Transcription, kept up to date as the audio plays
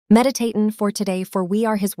Meditatin' for today, for we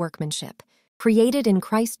are his workmanship, created in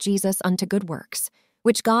Christ Jesus unto good works,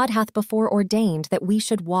 which God hath before ordained that we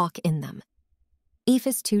should walk in them.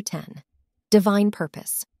 Ephes 2:10. Divine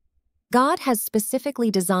purpose. God has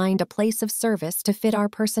specifically designed a place of service to fit our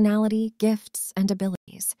personality, gifts, and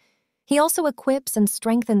abilities. He also equips and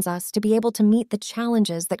strengthens us to be able to meet the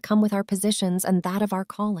challenges that come with our positions and that of our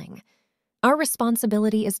calling. Our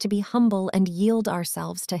responsibility is to be humble and yield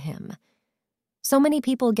ourselves to him. So many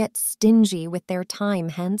people get stingy with their time,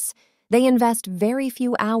 hence, they invest very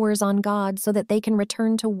few hours on God so that they can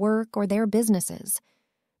return to work or their businesses.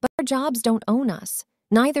 But our jobs don't own us,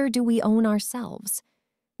 neither do we own ourselves.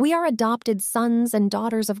 We are adopted sons and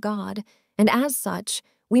daughters of God, and as such,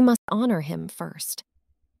 we must honor him first.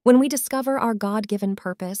 When we discover our God-given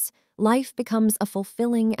purpose, life becomes a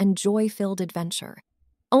fulfilling and joy-filled adventure.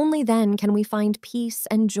 Only then can we find peace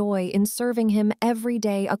and joy in serving him every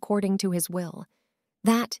day according to his will.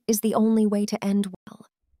 That is the only way to end well.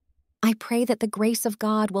 I pray that the grace of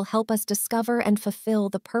God will help us discover and fulfill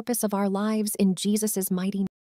the purpose of our lives in Jesus' mighty name.